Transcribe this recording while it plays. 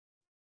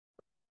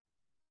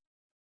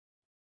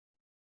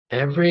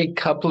Every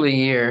couple of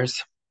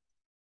years,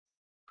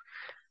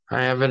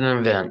 I have an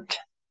event,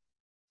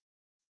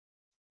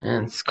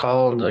 and it's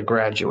called a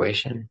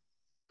graduation.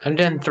 I've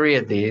done three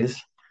of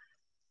these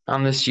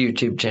on this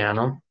YouTube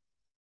channel,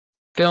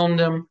 filmed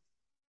them,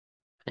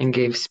 and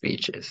gave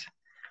speeches.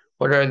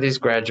 What are these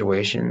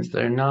graduations?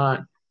 They're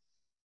not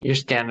your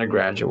standard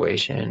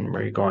graduation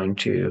where you're going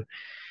to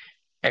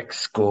X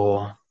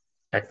school,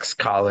 X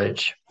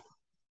college,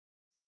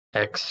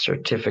 X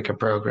certificate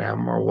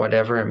program, or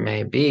whatever it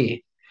may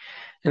be.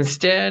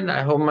 Instead,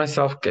 I hold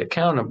myself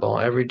accountable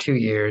every 2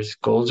 years.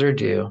 Goals are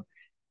due,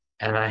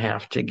 and I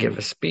have to give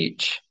a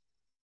speech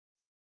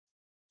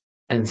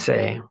and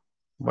say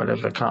what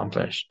I've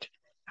accomplished.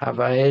 Have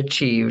I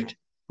achieved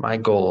my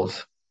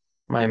goals,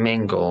 my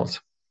main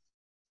goals,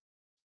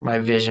 my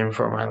vision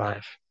for my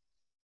life?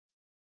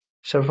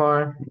 So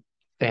far,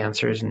 the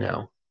answer is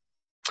no.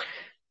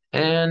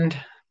 And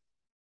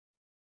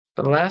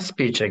the last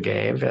speech I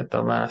gave at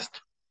the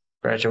last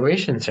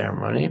graduation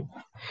ceremony,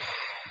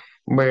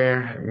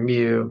 where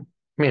you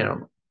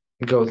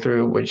go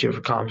through what you've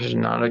accomplished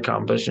and not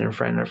accomplished in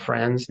front of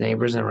friends,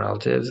 neighbors, and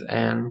relatives.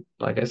 And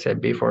like I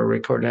said before,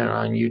 recording it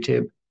on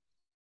YouTube,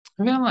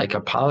 I feel like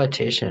a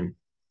politician.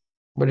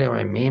 What do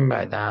I mean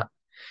by that?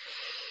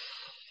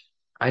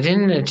 I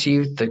didn't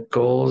achieve the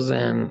goals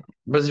and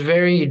was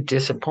very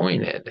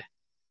disappointed.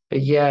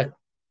 But yet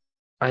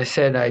I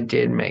said I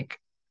did make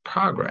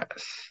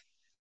progress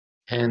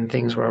and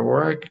things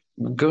were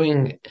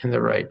going in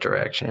the right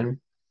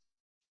direction,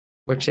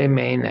 which they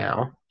may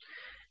now.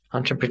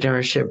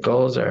 Entrepreneurship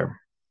goals are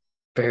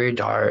very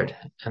hard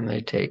and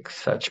they take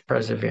such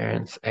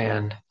perseverance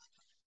and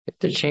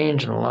to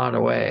change in a lot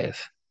of ways.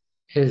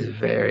 It is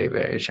very,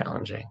 very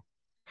challenging.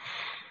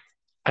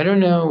 I don't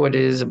know what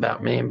it is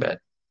about me, but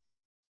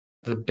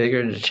the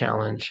bigger the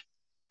challenge,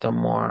 the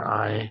more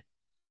I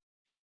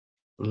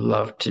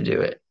love to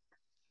do it.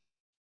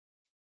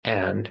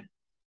 And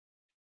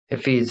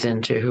it feeds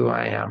into who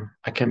I am,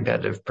 a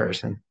competitive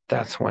person.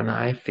 That's when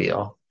I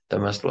feel the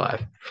most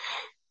alive.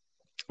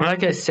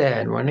 Like I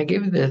said, when I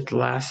gave this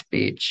last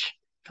speech,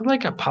 I feel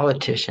like a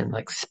politician,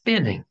 like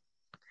spinning,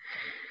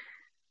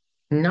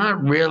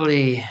 not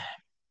really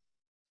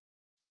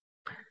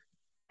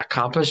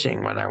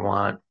accomplishing what I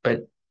want,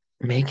 but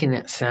making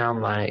it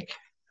sound like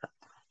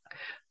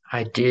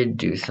I did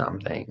do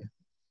something,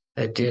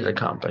 I did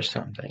accomplish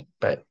something.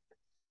 But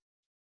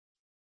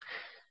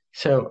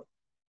so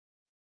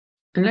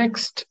the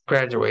next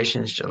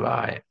graduation is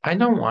July. I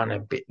don't want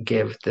to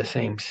give the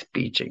same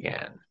speech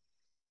again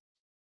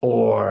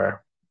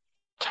or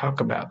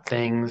talk about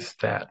things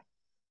that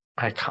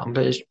I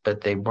accomplished,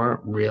 but they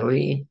weren't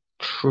really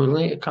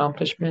truly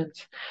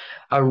accomplishments,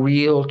 a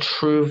real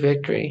true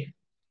victory.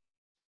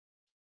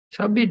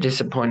 So I'll be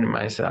disappointed in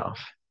myself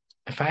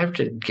if I have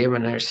to give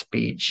another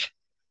speech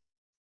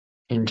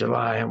in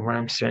July where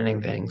I'm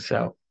spending things.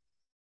 So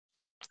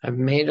I've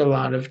made a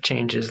lot of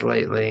changes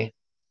lately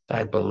that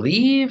I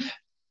believe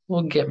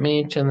will get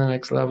me to the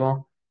next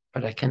level,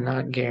 but I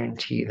cannot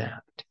guarantee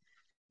that.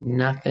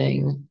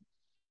 Nothing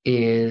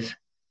is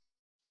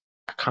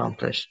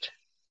accomplished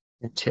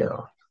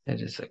until it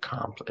is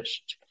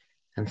accomplished.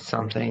 And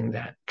something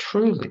that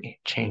truly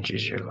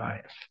changes your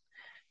life,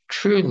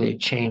 truly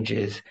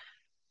changes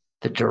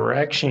the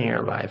direction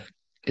your life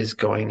is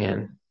going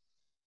in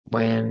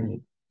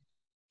when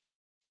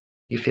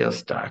you feel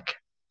stuck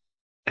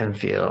and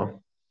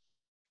feel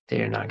that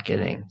you're not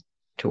getting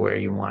to where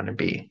you want to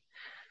be.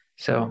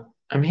 So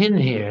I'm hitting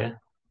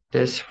here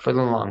this for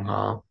the long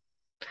haul.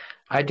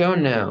 I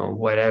don't know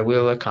what I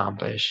will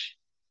accomplish.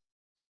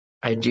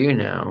 I do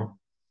know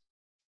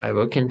I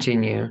will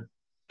continue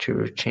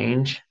to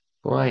change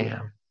who I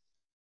am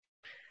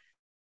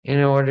in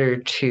order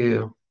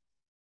to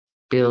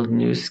build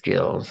new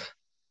skills,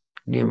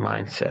 new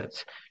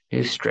mindsets,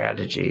 new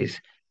strategies,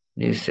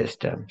 new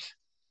systems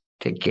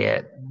to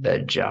get the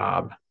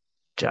job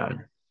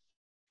done.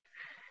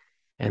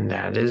 And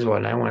that is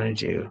what I want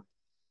to do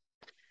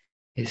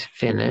is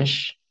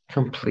finish,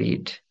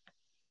 complete,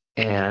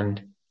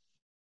 and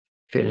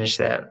finish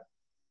that,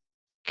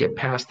 get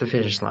past the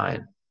finish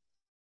line,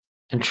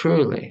 and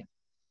truly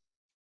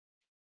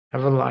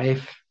have a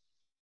life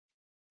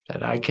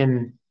that I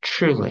can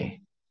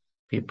truly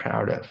be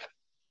proud of.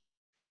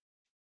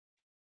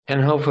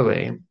 And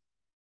hopefully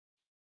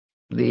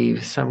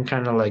leave some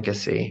kind of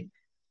legacy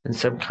and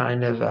some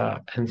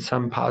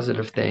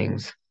positive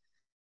things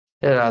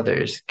that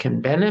others can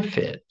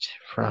benefit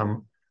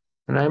from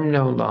when I'm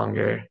no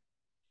longer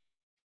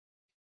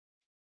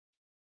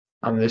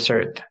on this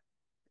earth,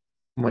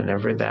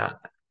 whenever that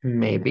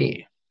may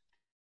be.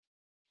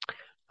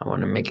 I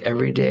want to make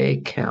every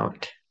day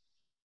count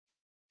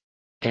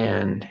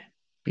and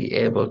be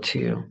able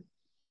to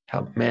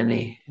help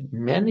many,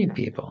 many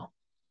people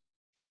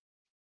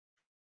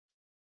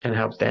and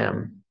help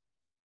them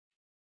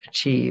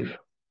achieve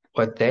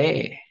what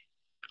they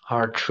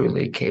are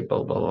truly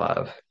capable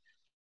of.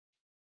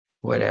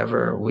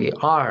 Whatever we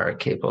are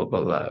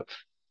capable of,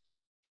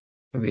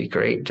 it would be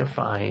great to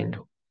find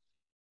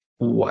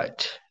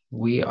what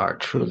we are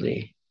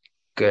truly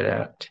good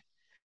at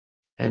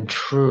and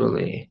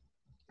truly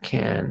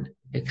can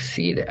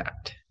exceed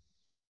at.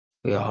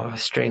 We all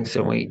have strengths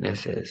and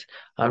weaknesses.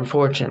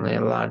 Unfortunately,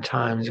 a lot of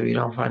times we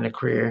don't find a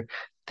career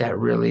that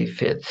really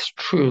fits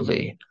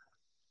truly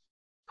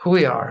who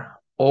we are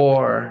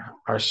or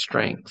our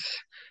strengths,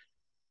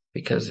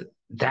 because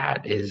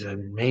that is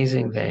an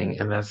amazing thing,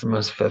 and that's the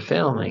most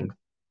fulfilling,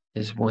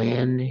 is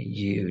when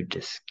you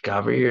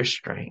discover your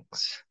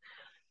strengths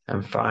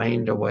and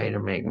find a way to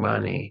make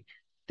money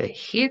that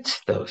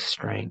hits those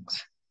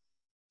strengths,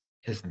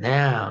 because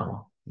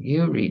now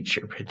you reach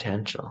your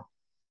potential.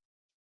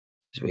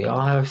 Because we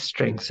all have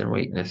strengths and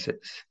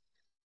weaknesses.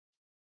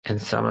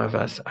 And some of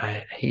us,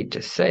 I hate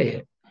to say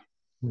it,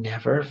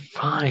 never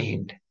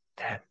find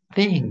that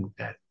thing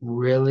that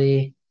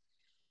really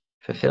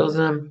fulfills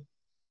them.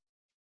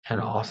 And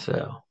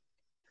also,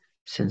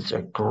 since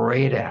they're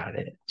great at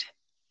it,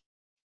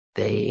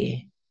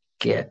 they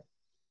get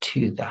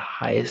to the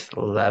highest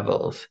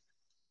levels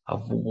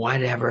of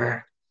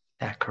whatever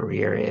that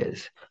career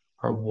is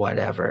or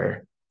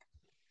whatever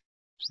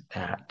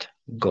that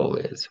goal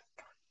is.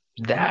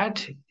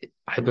 That,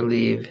 I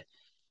believe,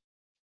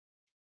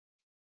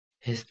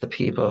 is the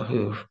people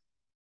who,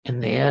 in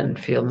the end,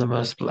 feel the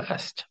most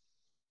blessed.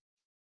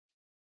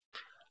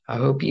 I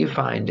hope you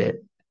find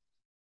it.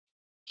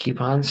 Keep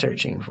on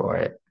searching for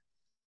it.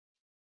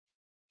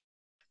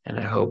 And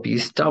I hope you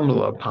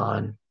stumble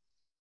upon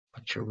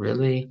what you're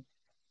really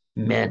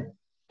meant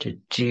to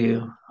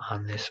do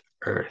on this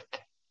earth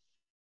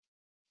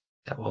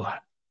that will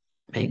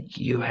make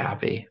you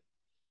happy.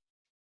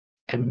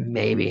 And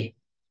maybe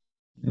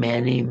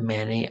many,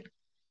 many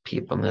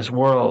people in this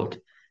world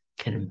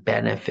can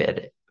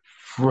benefit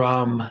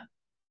from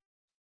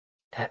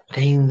that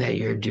thing that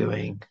you're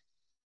doing,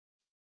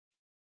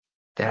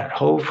 that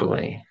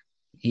hopefully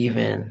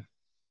even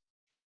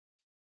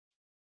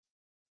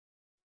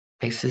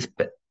makes this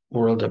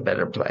world a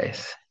better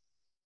place.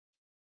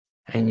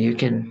 And you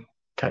can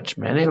touch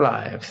many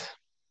lives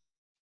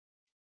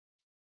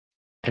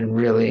and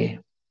really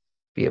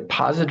be a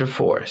positive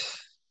force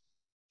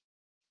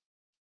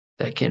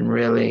that can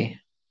really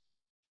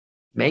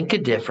make a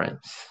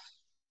difference.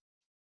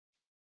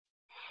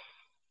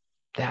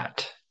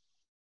 That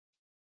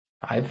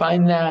I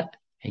find that,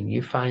 and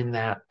you find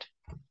that,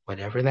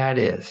 whatever that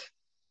is,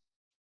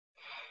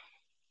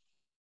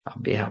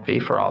 I'll be happy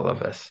for all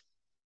of us.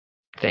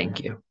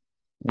 Thank you.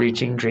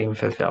 Reaching dream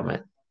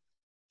fulfillment.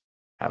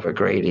 Have a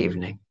great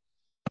evening.